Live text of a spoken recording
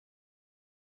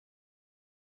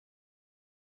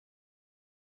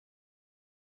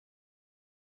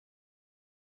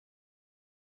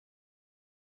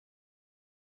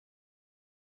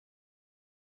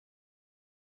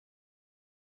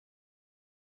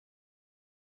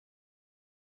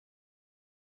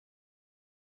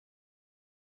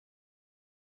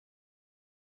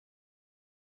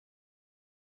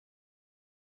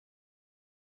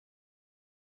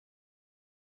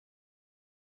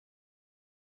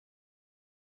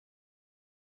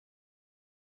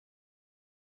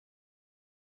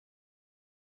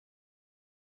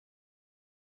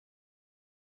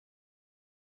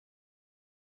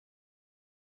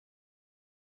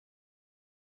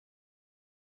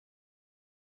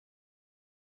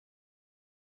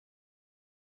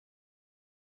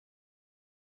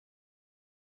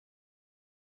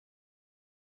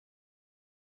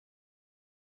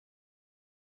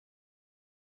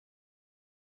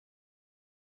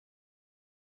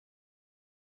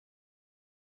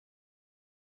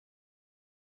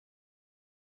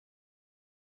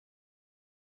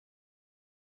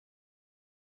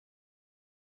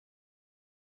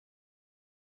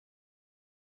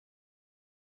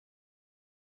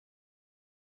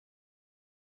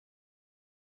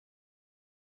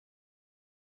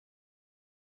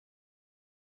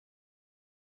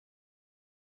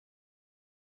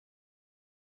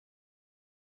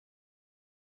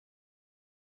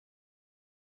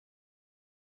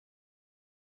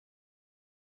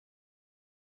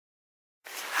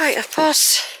Right, I've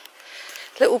passed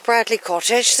Little Bradley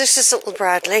Cottage. This is Little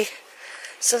Bradley.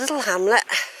 It's a little hamlet.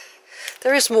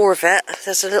 There is more of it.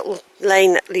 There's a little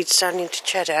lane that leads down into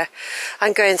Cheddar.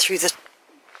 I'm going through the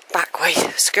back way,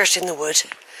 skirting the wood.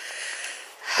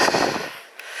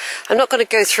 I'm not going to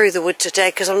go through the wood today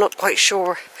because I'm not quite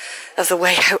sure of the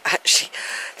way out actually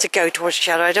to go towards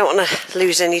Cheddar. I don't want to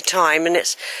lose any time, and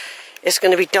it's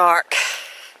going to be dark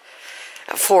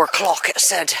at 4 o'clock, it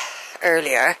said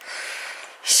earlier.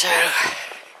 So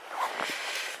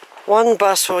one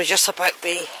bus will just about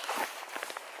be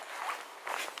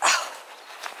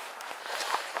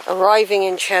arriving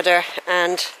in Cheddar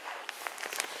and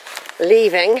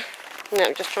leaving. Now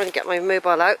I'm just trying to get my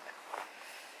mobile out.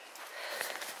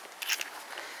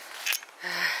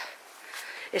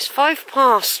 It's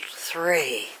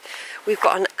 3:05. We've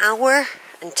got an hour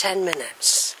and 10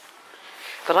 minutes.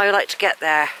 But I like to get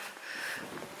there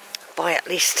by at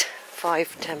least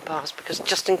 10 past, because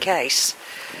just in case.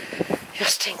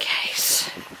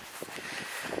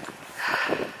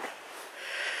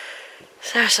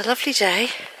 So it's a lovely day.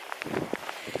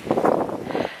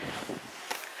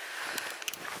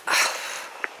 Oh,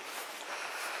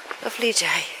 lovely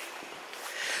day.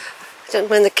 I don't know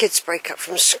when the kids break up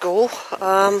from school.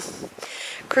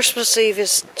 Christmas Eve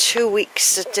is 2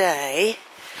 weeks today,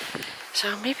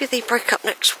 so maybe they break up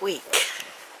next week.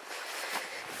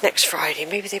 Next Friday,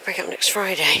 maybe they break up next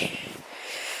Friday.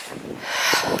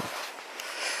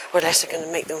 Or unless they're going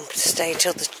to make them stay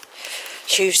till the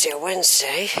Tuesday or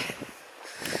Wednesday.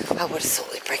 I would have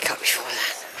thought they'd break up before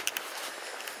then.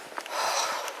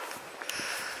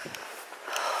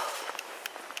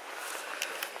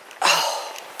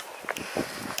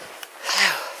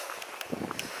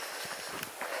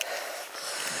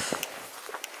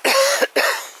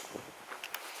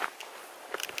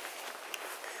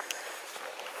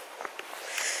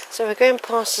 So we're going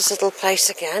past this little place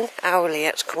again, Owley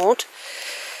it's called,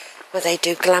 where they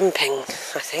do glamping,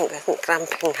 I think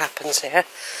glamping happens here.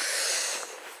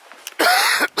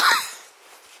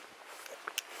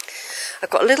 I've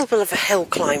got a little bit of a hill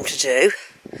climb to do.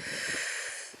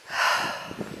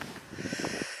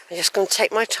 I'm just going to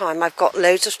take my time, I've got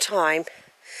loads of time,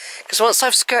 because once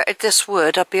I've skirted this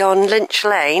wood I'll be on Lynch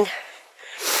Lane,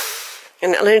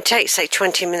 and it'll only take say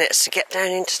 20 minutes to get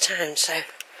down into town, so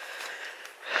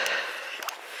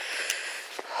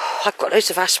I've got loads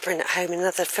of aspirin at home and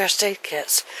other first aid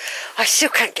kits. I still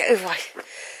can't get over I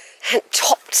hadn't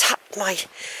topped up my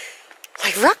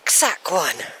rucksack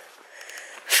one.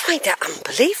 I find that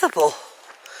unbelievable,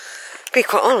 to be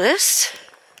quite honest.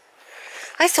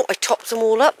 I thought I topped them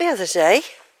all up the other day.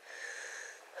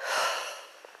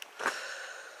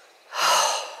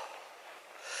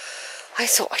 I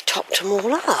thought I topped them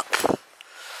all up.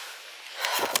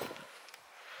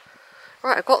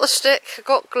 Right, I've got the stick, I've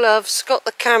got gloves, got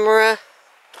the camera.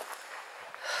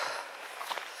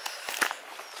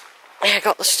 Yeah, I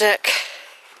got the stick.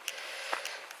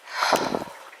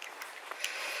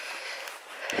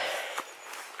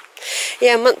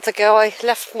 Yeah, a month ago I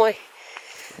left my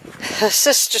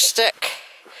sister stick.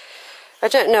 I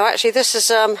don't know, actually this is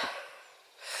a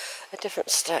different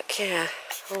stick, yeah.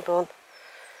 Hold on.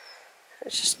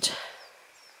 Let's just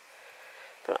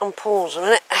put it on pause a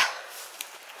minute.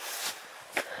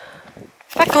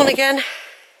 Back on again.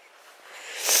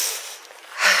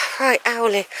 Right,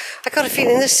 Owley. I got a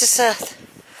feeling this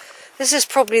is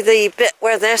probably the bit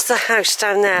where there's the house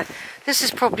down there. This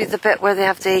is probably the bit where they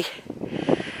have the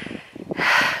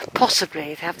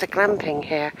possibly they have the glamping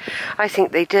here. I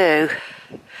think they do.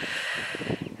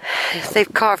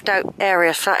 They've carved out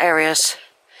areas, flat areas.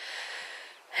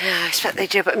 Yeah, I expect they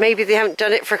do, but maybe they haven't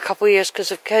done it for a couple of years because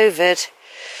of COVID.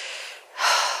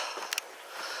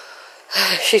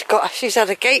 She's had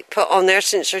a gate put on there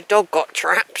since her dog got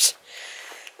trapped.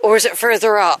 Or is it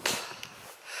further up?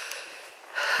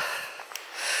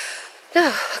 No,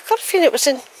 I've got a feeling it was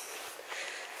in...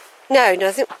 No, I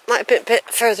think it might have been a bit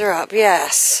further up,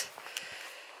 yes.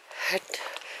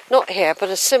 Not here, but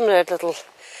a similar little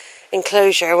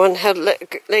enclosure. One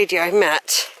lady I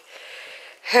met,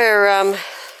 her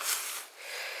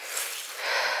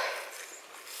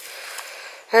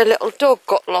little dog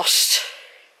got lost.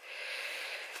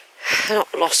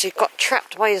 Not lost, he got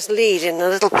trapped by his lead in a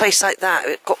little place like that.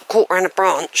 It got caught around a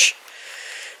branch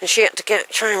and she had to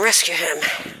try and rescue him.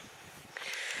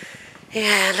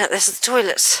 Yeah, look, there's the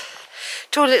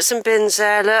toilets and bins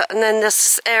there, look, and then there's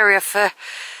this area for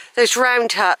those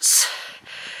round huts,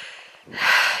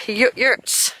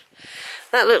 yurts.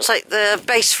 That looks like the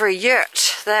base for a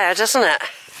yurt there, doesn't it?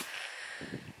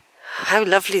 How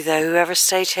lovely though, whoever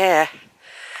stayed here.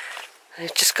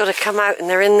 They've just got to come out and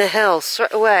they're in the hills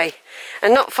straight away.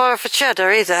 And not far for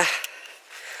Cheddar either.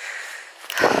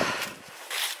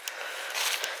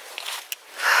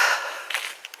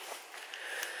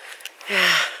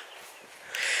 Yeah.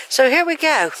 So here we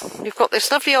go. We've got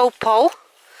this lovely old pole.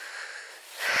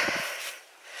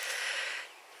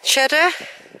 Cheddar.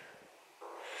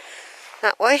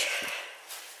 That way.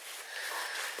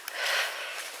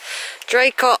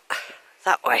 Draycott.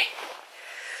 That way.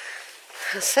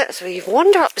 That's it. So we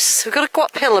wander up this. We've got to go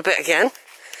uphill a bit again.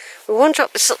 We wander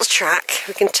up this little track.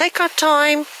 We can take our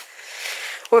time.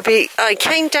 I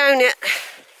came down it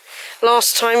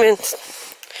last time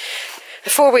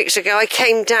 4 weeks ago. I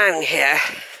came down here.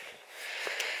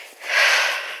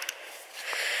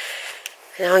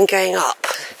 Now I'm going up.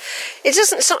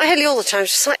 It's not hilly all the time.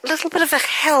 It's just like a little bit of a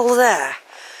hill there,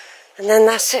 and then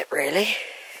that's it really.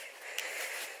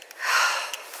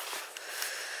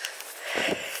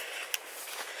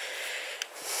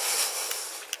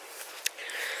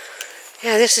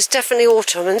 Yeah, this is definitely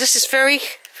autumn, and this is very,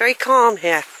 very calm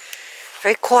here.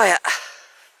 Very quiet.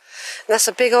 And that's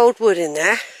a big old wood in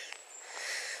there.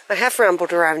 I have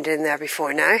rambled around in there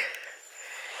before now.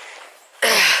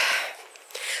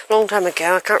 Long time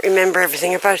ago, I can't remember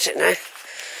everything about it now.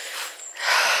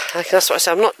 That's what I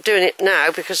said, I'm not doing it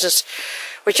now because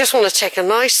we just want to take a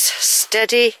nice,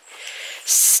 steady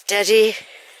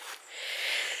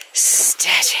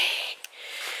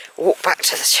walk back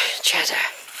to the Cheddar.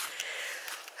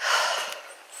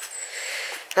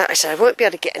 Like I said, I won't be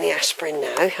able to get any aspirin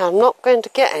now. I'm not going to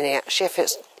get any actually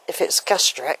if it's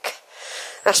gastric.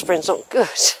 Aspirin's not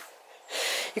good.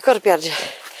 You've got to be able to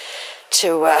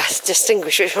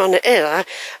distinguish which one it is. I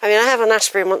mean, I have an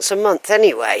aspirin once a month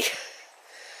anyway.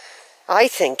 I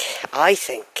think.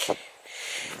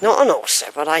 Not an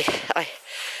ulcer, but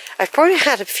I've probably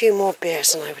had a few more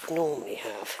beers than I would normally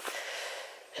have.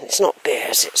 And it's not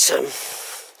beers, it's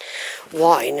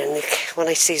wine, and when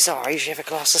I see Zara, I usually have a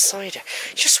glass of cider.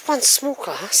 Just one small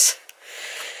glass.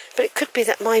 But it could be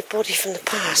that my body from the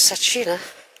past said, Sheila,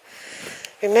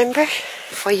 remember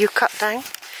why you cut down?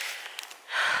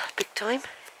 Big time.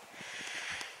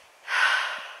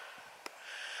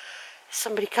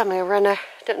 Somebody coming, a runner.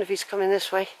 I don't know if he's coming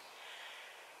this way.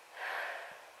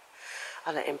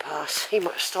 I'll let him pass. He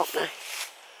might have stopped now.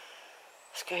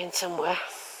 He's going somewhere.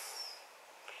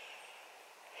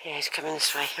 Yeah, he's coming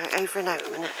this way. Right, over and out a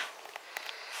minute.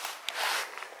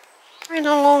 Going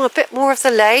along a bit more of the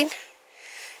lane.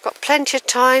 Got plenty of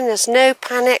time. There's no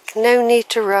panic, no need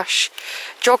to rush.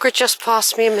 Jogger just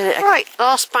passed me a minute ago. Right,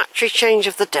 last battery change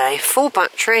of the day. Full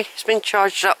battery. It's been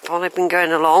charged up while I've been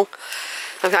going along.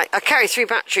 Okay, I carry 3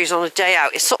 batteries on a day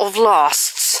out. It sort of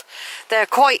lasts. They're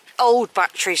quite old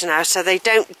batteries now, so they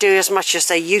don't do as much as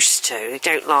they used to. They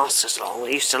don't last as long.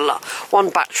 They used to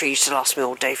one battery used to last me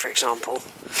all day, for example.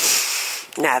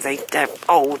 Now they're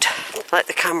old, like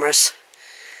the cameras.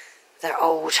 They're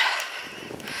old.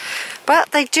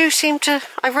 But they do seem to,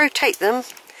 I rotate them.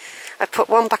 I put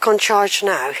one back on charge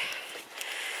now.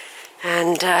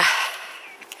 And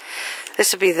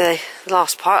this will be the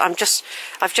last part.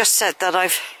 I've just said that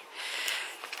I've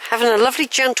having a lovely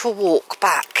gentle walk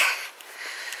back.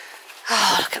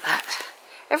 Oh, look at that.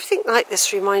 Everything like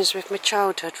this reminds me of my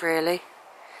childhood, really.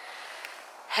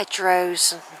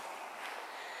 Hedgerows and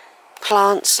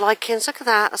plants, lichens. Look at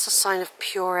that. That's a sign of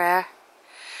pure air.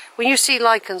 When you see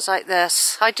lichens like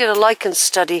this, I did a lichen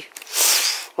study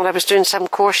when I was doing some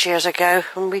course years ago.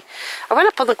 And I went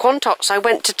up on the Quantocks. I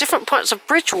went to different parts of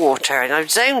Bridgewater and I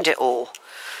zoned it all.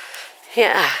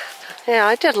 Yeah,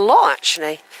 I did a lot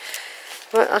actually.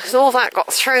 But all that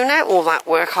got thrown out, all that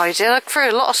work I did. I threw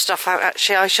a lot of stuff out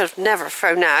actually I should have never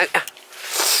thrown out.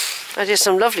 I did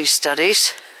some lovely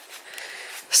studies.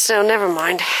 Still, never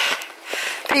mind.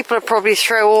 People will probably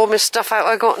throw all my stuff out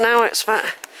I got now. It's about,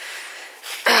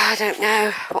 I don't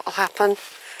know what will happen.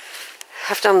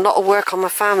 I've done a lot of work on my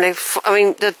family. I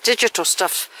mean, the digital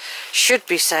stuff should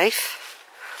be safe.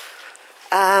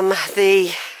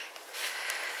 The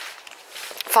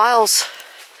files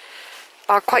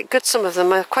are quite good, some of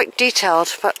them are quite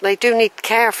detailed, but they do need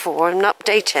care for and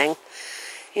updating.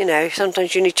 You know,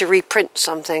 sometimes you need to reprint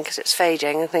something because it's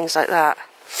fading and things like that.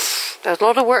 There's a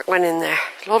lot of work went in there,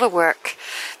 a lot of work.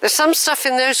 There's some stuff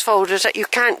in those folders that you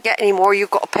can't get anymore,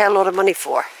 you've got to pay a lot of money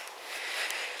for.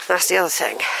 That's the other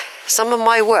thing. Some of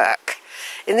my work,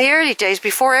 in the early days,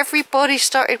 before everybody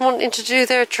started wanting to do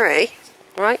their tree,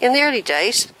 right, in the early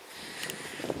days,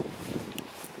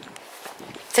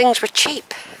 things were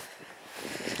cheap.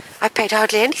 I paid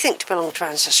hardly anything to belong to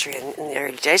Ancestry in the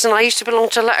early days, and I used to belong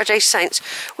to Latter-day Saints,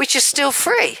 which is still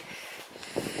free.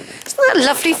 Isn't that a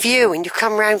lovely view when you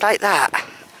come round like that?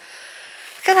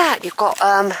 Look at that, you've got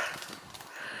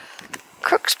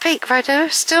Crook's Peak right there,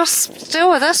 still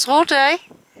with us all day.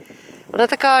 One of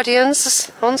the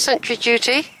Guardians on sentry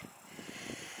duty.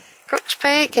 Crook's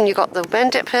Peak, and you've got the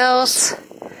Bendip Hills,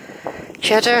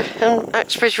 Cheddar and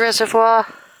Uxbridge Reservoir.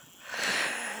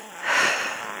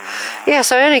 Yeah,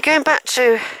 so only going back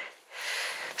to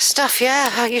stuff,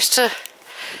 yeah,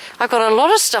 I've got a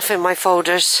lot of stuff in my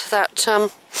folders that,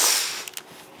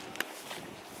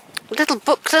 little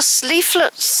booklets,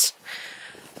 leaflets,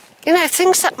 you know,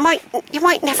 things that you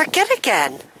might never get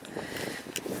again.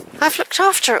 I've looked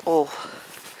after it all.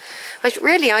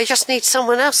 I just need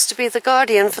someone else to be the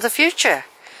guardian for the future.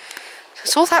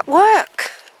 It's all that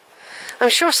work. I'm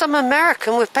sure some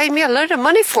American would pay me a load of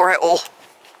money for it all.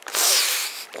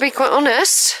 To be quite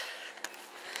honest,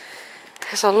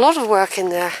 there's a lot of work in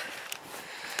there.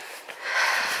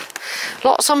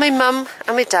 Lots on my mum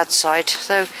and my dad's side,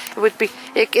 so it would be,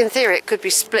 in theory, it could be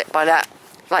split by that,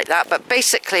 like that. But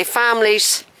basically,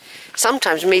 families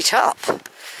sometimes meet up.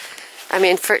 I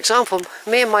mean, for example,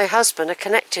 me and my husband are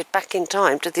connected back in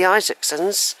time to the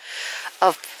Isaacsons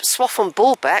of Swaffham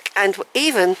Bullbeck, and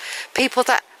even people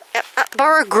that at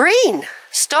Borough Green,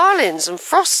 Starlins and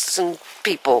Frosts and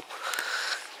people.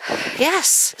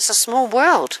 Yes, it's a small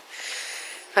world.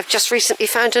 I've just recently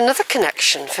found another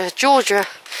connection for Georgia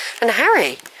and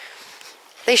Harry.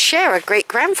 They share a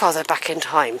great-grandfather back in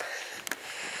time.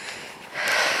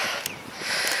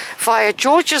 Via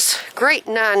Georgia's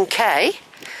great-nan Kay,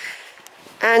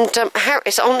 and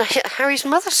it's on Harry's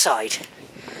mother's side.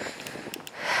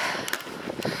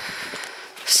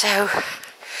 So,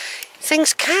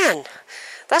 things can.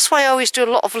 That's why I always do a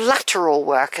lot of lateral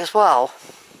work as well.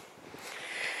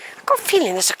 I've got a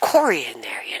feeling there's a quarry in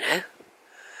there, you know.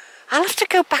 I'll have to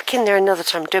go back in there another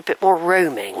time and do a bit more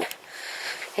roaming.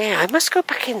 Yeah, I must go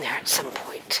back in there at some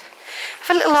point.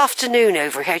 Have a little afternoon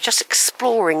over here, just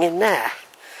exploring in there.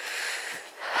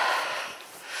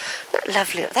 Isn't that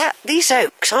lovely? These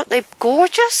oaks, aren't they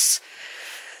gorgeous?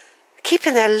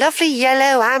 Keeping their lovely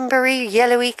yellow, ambery,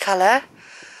 yellowy colour.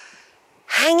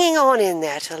 Hanging on in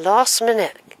there to the last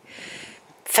minute.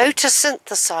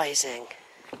 Photosynthesizing.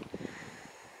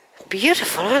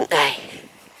 Beautiful, aren't they?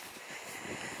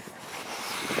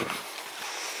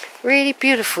 Really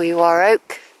beautiful you are,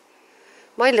 oak.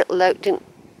 My little oak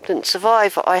didn't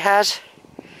survive what I had.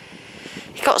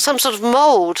 He got some sort of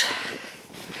mould.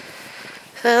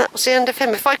 That was the end of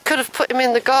him. If I could have put him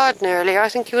in the garden earlier, I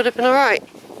think he would have been alright.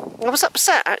 I was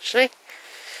upset, actually.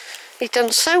 He'd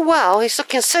done so well. He's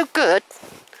looking so good.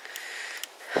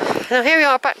 Now here we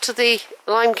are back to the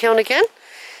lime kiln again.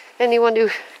 Anyone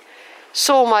who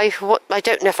saw I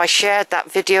don't know if I shared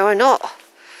that video or not.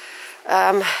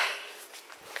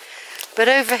 But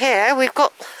over here we've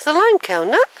got the lime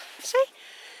kiln, look, see?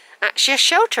 Actually a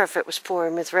shelter if it was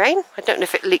pouring with rain. I don't know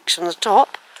if it leaks on the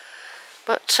top.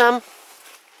 But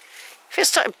if it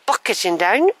started bucketing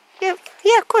down, yeah,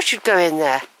 of course you'd go in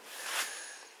there.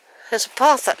 There's a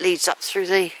path that leads up through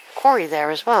the quarry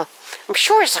there as well. I'm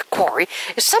sure it's a quarry.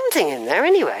 There's something in there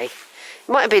anyway. It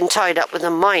might have been tied up with the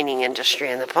mining industry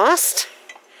in the past.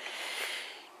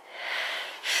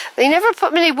 They never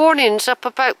put many warnings up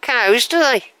about cows, do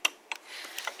they?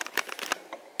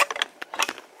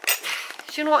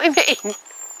 Do you know what I mean?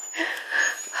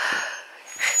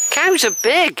 Cows are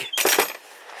big.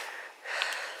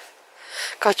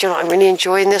 God, you know, I'm really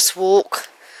enjoying this walk.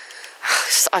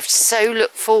 I've so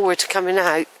looked forward to coming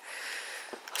out.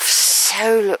 I've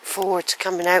so looked forward to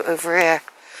coming out over here.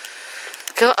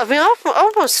 I mean, I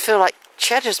almost feel like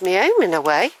Cheddar's my home in a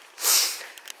way.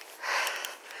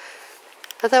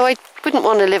 Although I wouldn't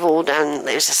want to live all down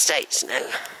those estates, no.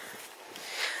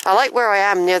 I like where I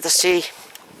am near the sea.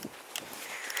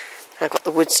 I've got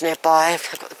the woods nearby,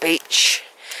 I've got the beach,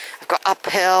 I've got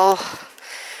uphill.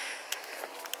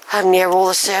 I'm near all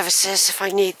the services if I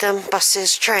need them,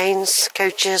 buses, trains,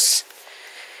 coaches.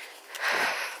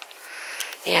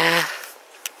 Yeah.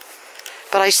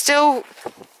 But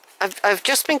I've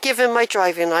just been given my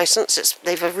driving licence.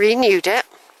 They've renewed it.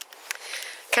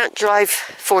 Can't drive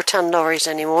 4-ton lorries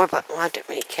anymore, but I don't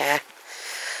really care.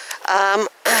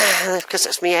 Because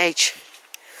it's my age.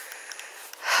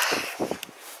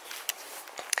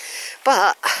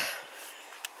 But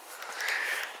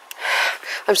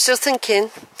I'm still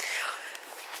thinking,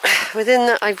 within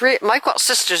that, I've got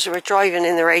sisters who are driving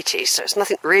in their 80s, so it's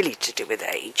nothing really to do with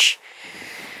age.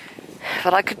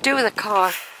 But I could do with a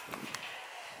car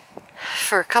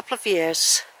for a couple of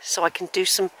years, so I can do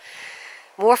some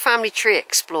more family tree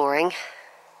exploring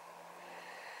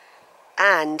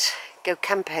and go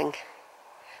camping.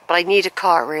 But I need a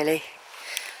car, really.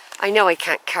 I know I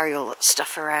can't carry all that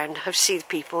stuff around. I've seen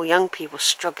people, young people,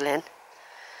 struggling.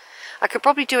 I could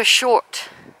probably do a short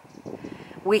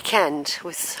weekend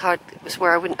with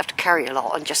where I wouldn't have to carry a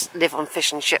lot and just live on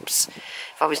fish and chips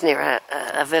if I was near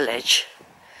a village.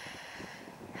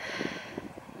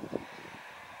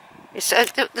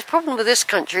 The problem with this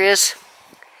country is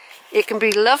it can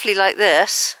be lovely like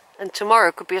this, and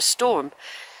tomorrow could be a storm.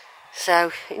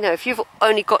 So, you know, if you've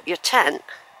only got your tent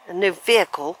and no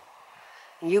vehicle,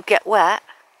 and you get wet,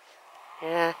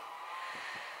 yeah,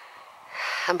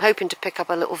 I'm hoping to pick up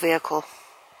a little vehicle.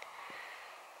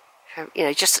 You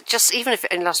know, just even if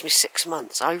it only lasts me 6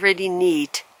 months, I really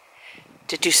need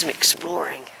to do some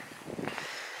exploring.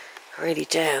 I really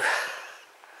do.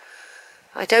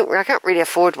 I can't really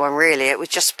afford one, really. It would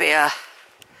just be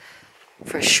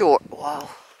for a short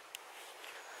while.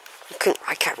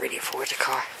 I can't really afford a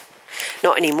car.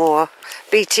 Not anymore.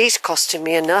 BT's costing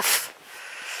me enough.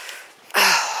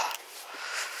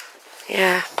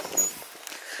 Yeah.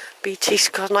 BT's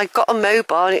costing. I've got a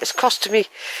mobile and it's costing me,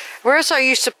 whereas I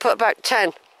used to put about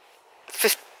 10,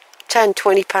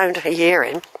 20 pound a year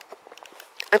in,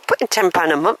 I'm putting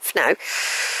 £10 a month now.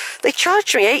 They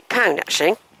charge me £8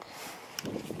 actually,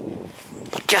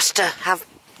 just to have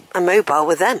a mobile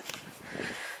with them,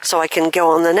 so I can go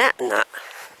on the net and that.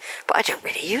 But I don't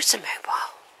really use a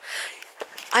mobile.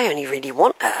 I only really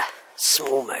want a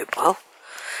small mobile.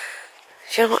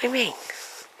 Do you know what I mean?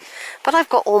 But I've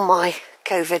got all my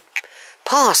COVID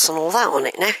pass and all that on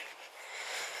it now.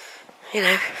 You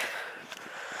know,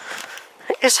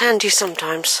 it's handy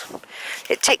sometimes.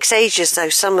 It takes ages though,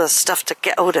 some of the stuff to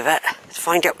get hold of it. To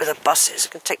find out with the buses,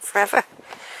 it can take forever.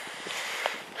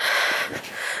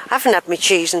 I haven't had my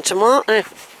cheese and tomato.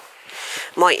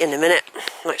 Might in a minute.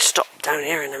 Might stop down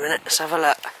here in a minute. Let's have a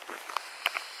look.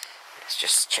 Let's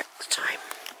just check the time.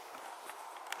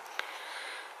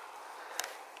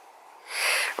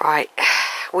 Right,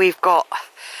 we've got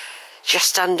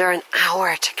just under an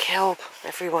hour to kill,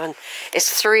 everyone. It's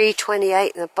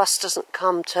 3:28 and the bus doesn't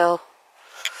come till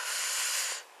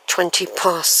 20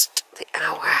 past the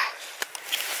hour.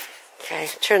 Okay,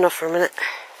 turn off for a minute.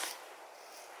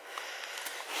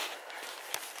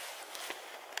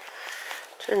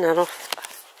 Turn that off.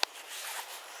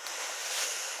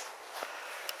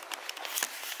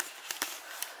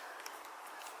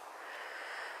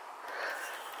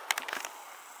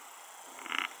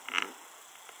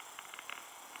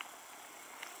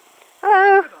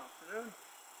 Hello.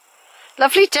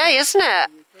 Lovely day, isn't it?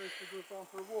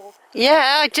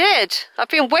 Yeah, I did. I've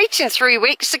been waiting 3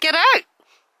 weeks to get out.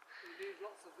 We need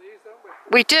lots of these, don't we?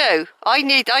 We do.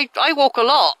 I walk a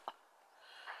lot.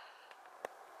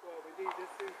 Well, we need this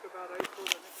thing for about April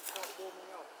and it can start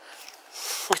warming up.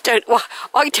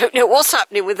 I don't know what's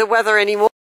happening with the weather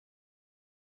anymore.